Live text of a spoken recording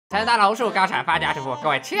成大老鼠高产发家致富，各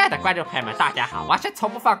位亲爱的观众朋友们，大家好，我是从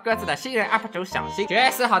不放鸽子的新人 UP 主小新。9月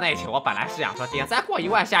4号那一期，我本来是想说点赞过1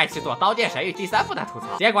万，下一期做《刀剑神域》第3部的吐槽，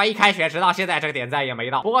结果一开学直到现在这个点赞也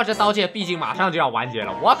没到。不过这刀剑毕竟马上就要完结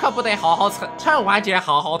了，我可不得好好趁完结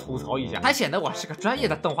好好吐槽一下，才显得我是个专业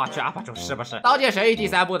的动画剧 UP 主，是不是？《刀剑神域》第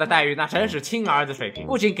3部的待遇那真是亲儿子水平，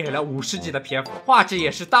不仅给了50集的篇幅，画质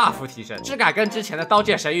也是大幅提升，质感跟之前的《刀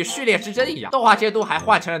剑神域：序列之争》一样，动画监督还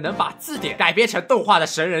换成了能把字典改编成动画的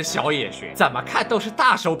神人小野学。怎么看都是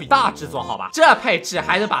大手笔大制作，好吧？这配置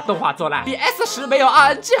还能把动画做烂，比 S10 没有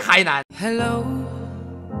RNG 还难。Hello,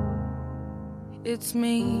 it's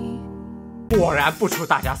me。果然不出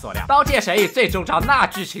大家所料，《刀剑神域》最终章那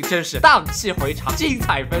剧情真是荡气回肠，精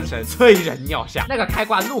彩纷呈，催人尿下。那个开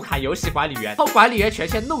挂怒砍游戏管理员，后管理员权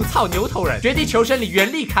限怒操牛头人，绝地求生里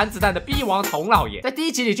原力砍子弹的逼王童老爷，在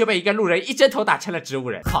第1集里就被一个路人一针头打成了植物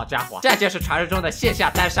人。好家伙，这就是传说中的线下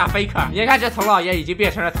单杀 faker。眼看这童老爷已经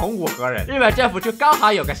变成了同武合人，日本政府就刚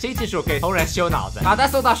好有个新技术给同人修脑子，把他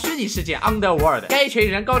送到虚拟世界 Underworld， 跟一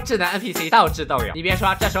群人工智能 NPC 斗智斗勇。你别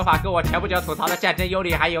说，这手法跟我前不久吐槽的战争幽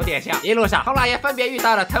灵还有点像。一路上童老爷分别遇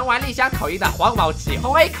到了藤丸丽香口音的黄毛七、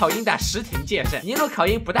红 A 口音的石庭剑圣、尼禄口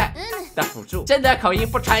音不带的辅助、真德口音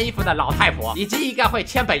不穿衣服的老太婆，以及一个会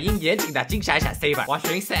签本音严谨的金闪闪 C 本。我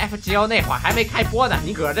寻思 FGO 那会儿还没开播呢，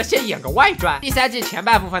你搁这先演个外传。第3季前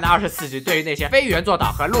半部分的24集，对于那些非原作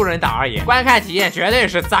党和路人党而言，观看体验绝对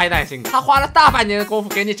是灾难性的。他花了大半年的功夫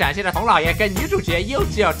给你展现了童老爷跟女主角优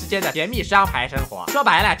吉尔之间的甜蜜商牌生活，说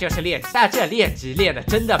白了就是练级，但这练级练的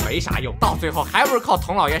真的没啥用，到最后还不是靠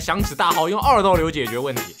童老爷想起大号用2刀流解决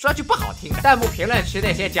问题。说句不好听的，弹幕评论区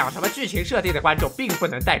那些讲什么剧情设定的观众并不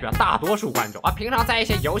能代表大多数观众。我平常在一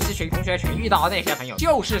些游戏群、同学群遇到的那些朋友，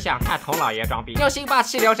就是想看童老爷装逼，用辛巴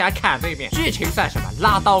气流斩砍对面，剧情算什么，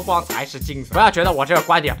拉刀光才是精髓。不要觉得我这个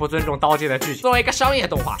观点不尊重刀剑的剧情，作为一个商业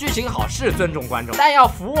动画，剧情好是尊重观众，但要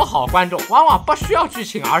服务好观众，往往不需要剧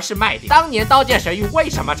情，而是卖点。当年刀剑神域为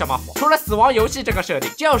什么这么火？除了死亡游戏这个设定，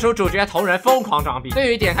就属主角同人疯狂装逼。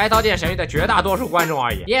对于点开刀剑神域的绝大多数观众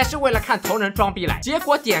而言，也是为了看同人装逼来。结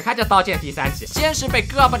果点开这刀剑第3集，先是被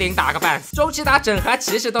哥布林打个半死，中期打整合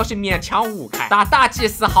骑士都是勉强5开，打大祭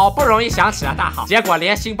司好不容易想起了大号，结果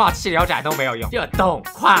连星爆气流斩都没有用，就咚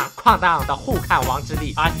哐当的互看王之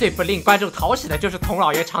力。而最不令观众讨喜的就是童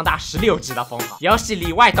老爷长达16集的封号，游戏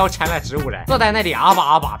里外都成了植物人，坐在那里啊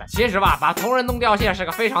吧的。其实吧，把同人弄掉线是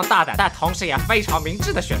个非常大胆，但同时也非常明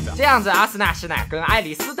智的选择。这样子，阿斯纳师奶跟爱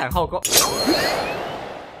丽丝等后宫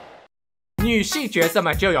女性角色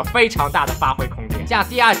们就有非常大的发挥空间。像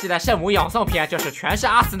第2季的圣母咏颂篇就是全是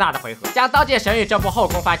阿斯纳的回合，将刀剑神域这部后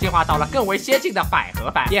宫番进化到了更为先进的百合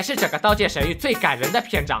番，也是整个刀剑神域最感人的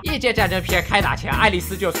篇章。异界战争篇开打前，爱丽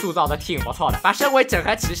丝就塑造的挺不错的，把身为整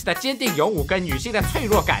合骑士的坚定勇武跟女性的脆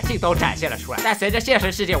弱感性都展现了出来。但随着现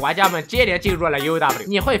实世界玩家们接连进入了 UW，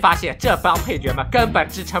 你会发现这帮配角们根本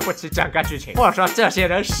支撑不起整个剧情，或者说这些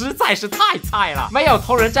人实在是太菜了，没有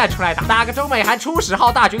同人站出来打个中美韩初始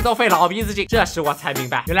号大军都费老鼻子劲。这时我才明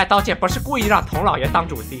白，原来刀剑不是故意让童老爷当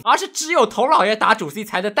主 C， 而是只有童老爷打主 C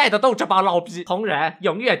才能带得动这帮老逼。同人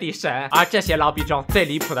永远的神，而这些老逼中最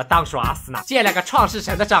离谱的当属阿斯纳，借了个创世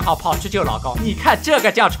神的账号跑去救老高。你看这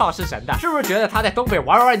个叫创世神的，是不是觉得他在东北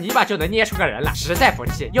玩泥巴就能捏出个人来？实在不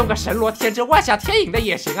济，用个神罗天真万象天影的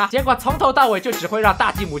也行啊。结果从头到尾就只会让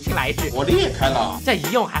大地母亲来一句我裂开了，这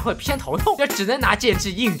一用还会偏头痛，就只能拿剑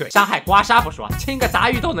技应对，伤害刮痧不说，亲个杂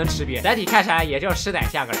鱼都能吃瘪。整体看起来也就师奶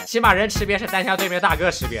像个人，起码人吃瘪是单挑对面大哥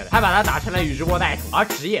识别的，还把他打成了宇智波带土。而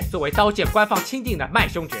职业作为刀剑官方钦定的卖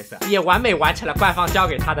凶角色，也完美完成了官方交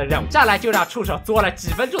给他的任务，上来就让触手嘬了几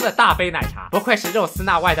分钟的大杯奶茶。不愧是肉丝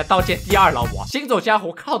纳外的刀剑第2老魔，行走江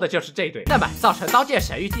湖靠的就是这对。那么造成刀剑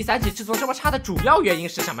神域第3季制作这么差的主要原因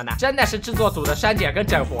是什么呢？真的是制作组的删减跟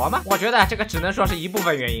整活吗？我觉得这个只能说是一部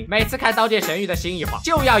分原因。每次看刀剑神域的新一话，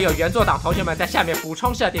就要有原作党同学们在下面补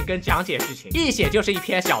充设定跟讲解剧情，一写就是一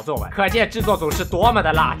篇小作文，可见制作组是多么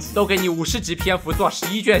的垃圾，都给你50集篇幅做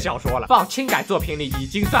11卷小说了，放轻改作品里已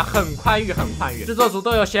经算很宽裕。制作组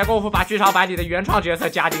都有闲工夫把剧场版里的原创角色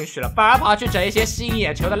加进去了，反而跑去整一些吸引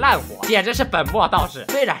眼球的烂活，简直是本末倒置。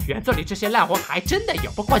虽然原作里这些烂活还真的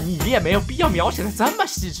有，不过你也没有必要描写的这么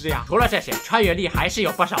细致呀。除了这些，穿越力还是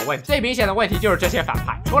有不少问题。最明显的问题就是这些反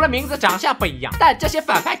派，除了名字长相不一样，但这些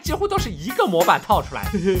反派几乎都是一个模板套出来的。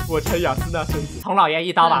我拆雅斯娜身子，童老爷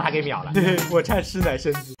一刀把他给秒了。我拆师奶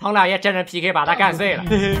身子，童老爷真人 PK 把他干碎了。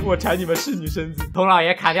我拆你们侍女身子，童老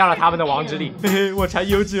爷砍掉了他们的王之力。我拆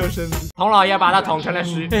优质有身子，童老爷把他捅成了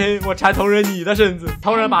虚。我拆同人你的身子，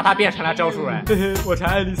同人把他变成了周树人。我拆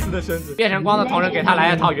爱丽丝的身子，变成光的同人给他来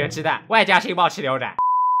了套元气弹，外加星爆气流斩。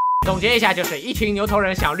总结一下，就是一群牛头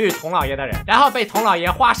人想绿童老爷的人，然后被童老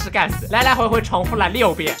爷花式干死，来来回回重复了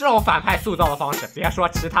6遍。这种反派塑造的方式，别说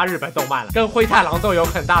其他日本动漫了，跟灰太狼都有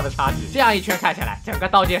很大的差距。这样一圈看下来，整个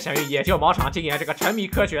刀剑神域也就毛场今年这个沉迷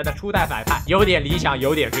科学的初代反派有点理想，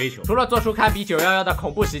有点追求。除了做出堪比911的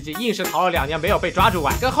恐怖袭击，硬是逃了2年没有被抓住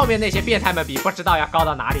外，跟后面那些变态们比，不知道要高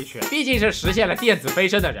到哪里去了。毕竟是实现了电子飞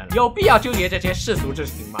升的人了，有必要纠结这些世俗之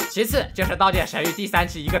行吗？其次就是刀剑神域第3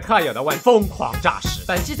期一个特有的问题：疯狂诈尸。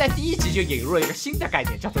本期在第1集就引入了一个新的概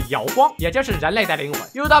念，叫做瑶光，也就是人类的灵魂。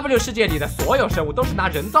UW 世界里的所有生物都是拿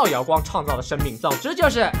人造瑶光创造的生命，总之就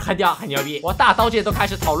是很屌很牛逼。我大刀剑都开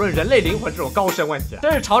始讨论人类灵魂这种高深问题了，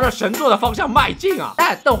真是朝着神作的方向迈进啊！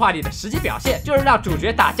但动画里的实际表现就是让主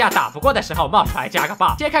角打架打不过的时候冒出来加个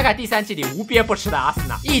buff。先看看第3季里无边不吃的阿斯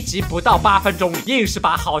纳，1集不到8分钟里，硬是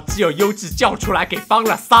把好基友优纪叫出来给帮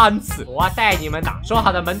了3次。我带你们打，说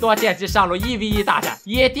好的门多剑姬上路1v1大战，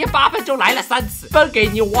野蝶8分钟来了3次，分给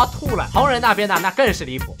你我吐了。红人那边呢，那更是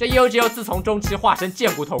离谱。这优吉自从中期化身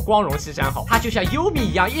剑骨头光荣牺牲后，他就像优米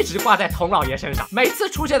一样一直挂在童老爷身上，每次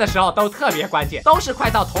出现的时候都特别关键，都是快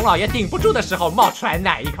到童老爷顶不住的时候冒出来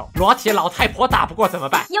奶一口。裸体老太婆打不过怎么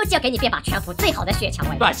办？优吉给你变把全服最好的血蔷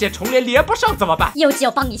薇。断线重连连不上怎么办？优吉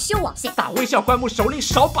帮你修网线。打微笑棺木首领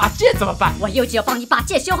少把剑怎么办？我优吉帮你把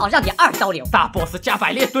剑修好，让你2刀流。大 boss 加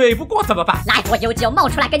百列怼不过怎么办？来，我优吉冒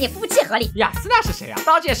出来跟你夫妻合力。雅斯娜是谁啊？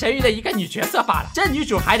刀剑神域的一个女角色罢了，这女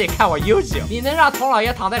主还得看我优吉。你能让童老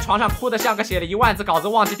爷躺在床上哭得像个写了1万字稿子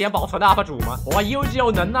忘记点保存的 UP 主吗？我优吉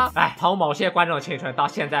能呢？哎，从某些观众青春到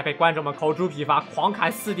现在被观众们口诛笔伐，狂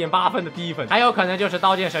砍4.8分的低分，还有可能就是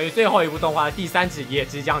刀剑神域最后一部动画的第3季也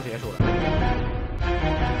即将结束了。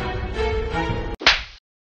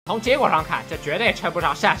从结果上看，这绝对称不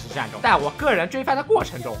上善始善终，但我个人追番的过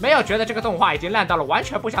程中，没有觉得这个动画已经烂到了完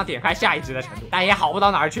全不想点开下一集的程度，但也好不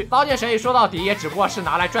到哪儿去。刀剑神域说到底也只不过是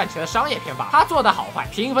拿来赚钱的商业片吧，它做的好坏、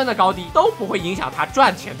评分的高低都不会影响它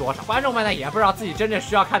赚钱多少。观众们呢也不知道自己真正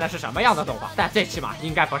需要看的是什么样的动画，但最起码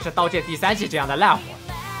应该不是刀剑第3季这样的烂货。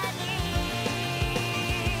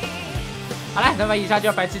好了，那么以上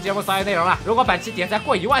就是本期节目所有内容了。如果本期点赞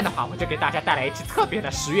过1万的话，我就给大家带来一期特别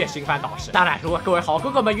的10月新番导师。当然，如果各位好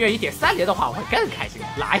哥哥们愿意点3连的话，我会更开心。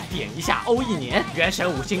来点一下欧1年，原神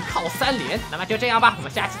5星靠3连。那么就这样吧，我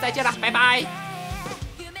们下期再见了，拜拜。